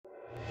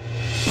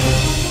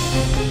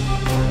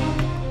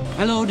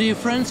Hello dear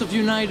friends of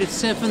United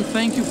 7,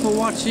 thank you for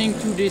watching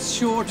to this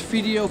short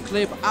video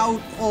clip out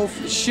of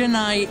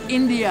Chennai,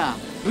 India.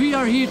 We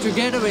are here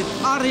together with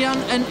Arjan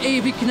and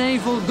Efi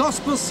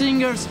gospel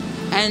singers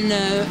and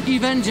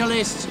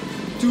evangelists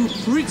to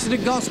preach the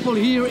gospel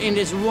here in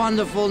this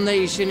wonderful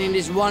nation, in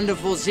this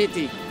wonderful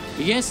city.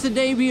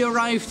 Yesterday we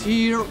arrived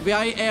here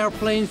by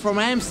airplane from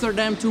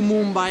Amsterdam to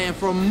Mumbai and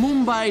from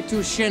Mumbai to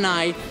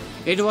Chennai.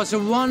 It was a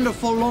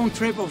wonderful long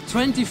trip of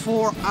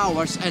 24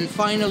 hours and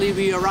finally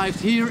we arrived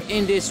here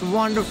in this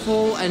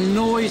wonderful and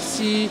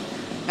noisy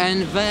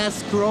and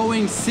vast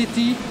growing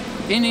city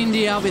in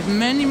India with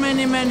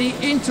many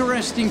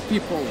interesting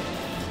people.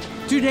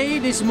 Today,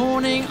 this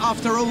morning,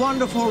 after a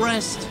wonderful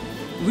rest,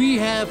 we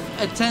have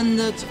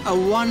attended a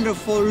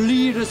wonderful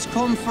leaders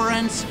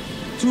conference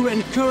to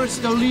encourage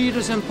the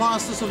leaders and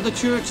pastors of the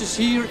churches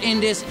here in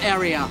this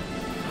area.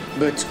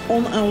 But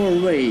on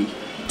our way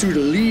to the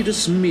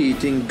leaders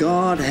meeting,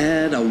 God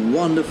had a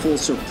wonderful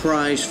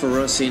surprise for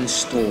us in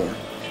store.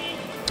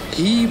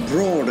 He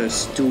brought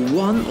us to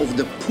one of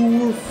the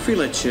poor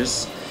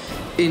villages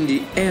in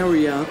the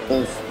area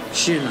of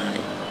Chennai.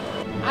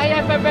 I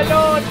have a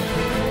balloon!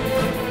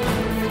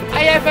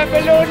 I have a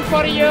balloon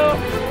for you!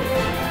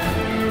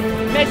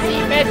 Messi,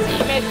 Messi,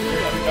 Messi!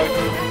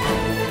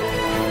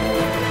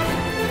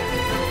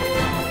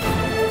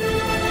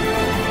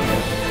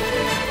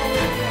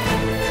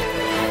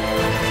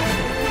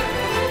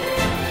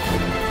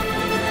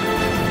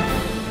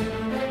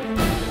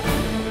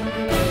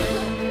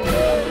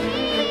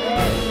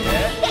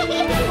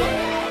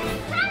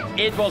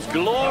 It was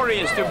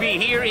glorious to be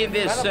here in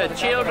this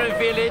children's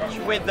village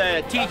with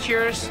the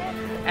teachers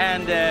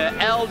and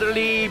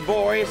elderly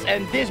boys.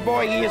 And this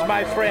boy, he is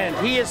my friend.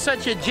 He is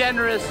such a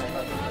generous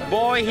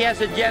boy. He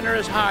has a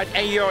generous heart.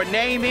 And your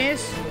name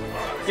is?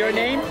 Your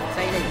name?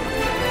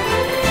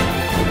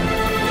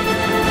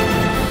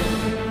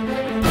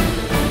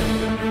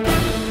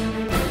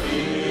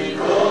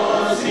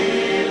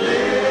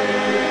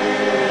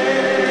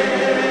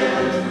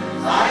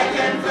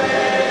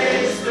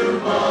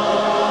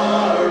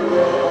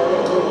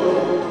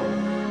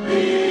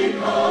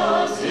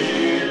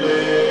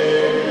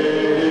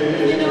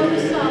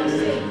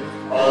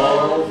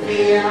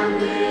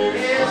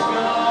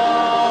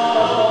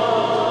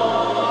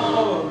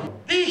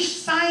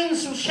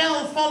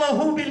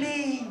 Who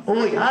believe? My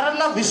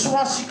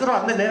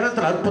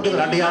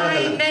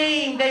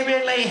name they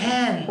will lay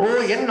hands on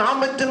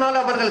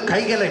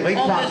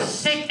the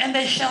sick and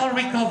they shall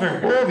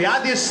recover.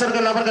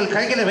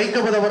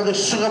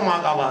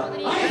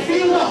 I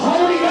feel the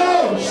Holy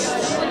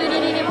Ghost.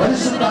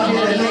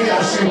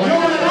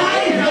 Your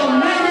life will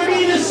never be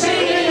the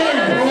same again.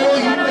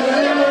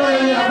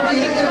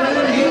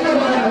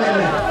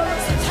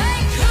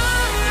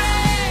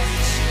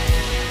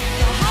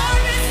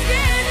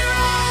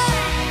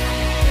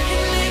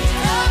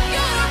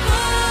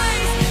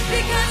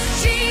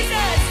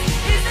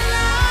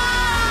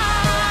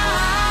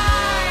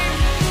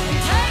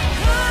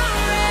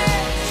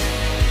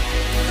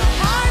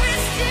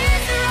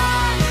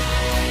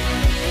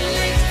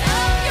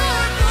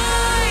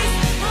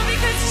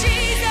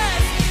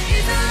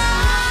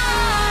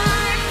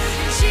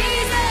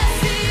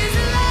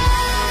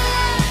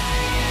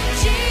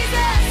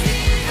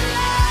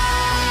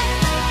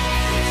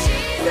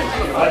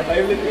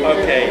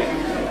 Okay,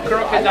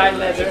 crocodile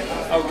leather,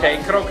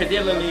 okay,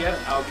 crocodile leather,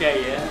 okay,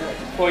 yeah,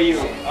 for you,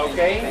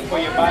 okay, for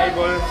your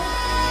Bible.